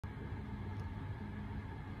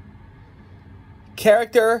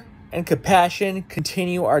Character and compassion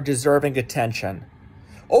continue our deserving attention.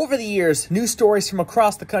 Over the years, news stories from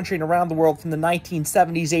across the country and around the world from the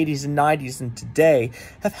 1970s, 80s, and 90s and today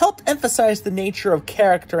have helped emphasize the nature of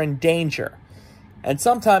character and danger. And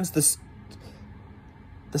sometimes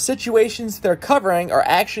the situations they're covering are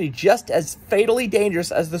actually just as fatally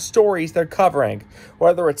dangerous as the stories they're covering,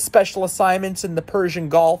 whether it's special assignments in the Persian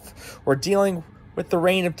Gulf or dealing with the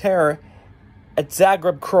reign of terror at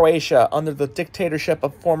Zagreb, Croatia, under the dictatorship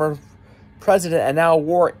of former president and now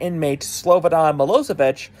war inmate Slobodan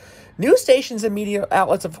Milosevic. News stations and media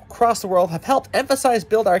outlets across the world have helped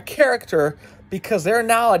build our character because their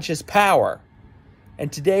knowledge is power.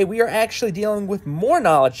 And today we are actually dealing with more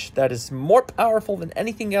knowledge that is more powerful than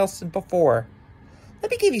anything else than before. Let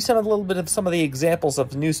me give you a little bit of some of the examples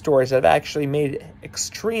of news stories that have actually made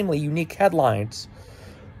extremely unique headlines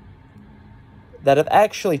that have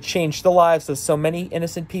actually changed the lives of so many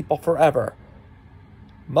innocent people forever.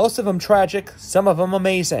 Most of them tragic, some of them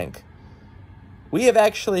amazing. We have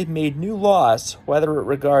actually made new laws, whether it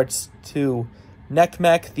regards to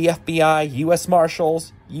NCMEC, the FBI, U.S.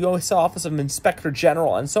 Marshals, U.S. Office of Inspector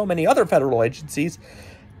General, and so many other federal agencies,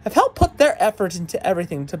 have helped put their effort into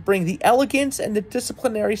everything to bring the elegance and the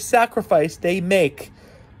disciplinary sacrifice they make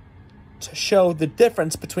to show the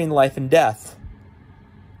difference between life and death.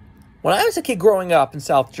 When I was a kid growing up in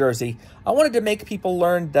South Jersey, I wanted to make people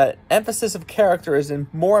learn that emphasis of character is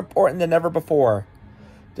more important than ever before.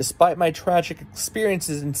 Despite my tragic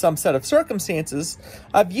experiences in some set of circumstances,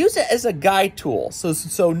 I've used it as a guide tool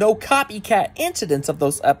so no copycat incidents of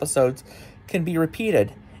those episodes can be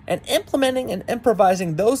repeated. And implementing and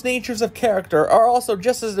improvising those natures of character are also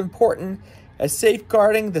just as important as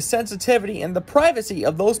safeguarding the sensitivity and the privacy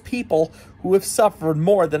of those people who have suffered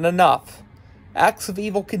more than enough. Acts of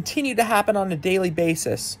evil continue to happen on a daily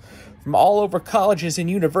basis. From all over colleges and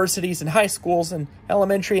universities and high schools and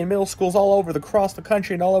elementary and middle schools all over across the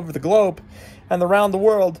country and all over the globe and around the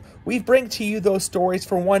world, we bring to you those stories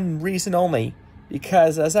for one reason only.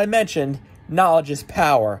 Because, as I mentioned, knowledge is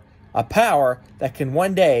power. A power that can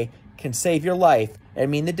one day save your life and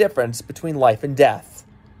mean the difference between life and death.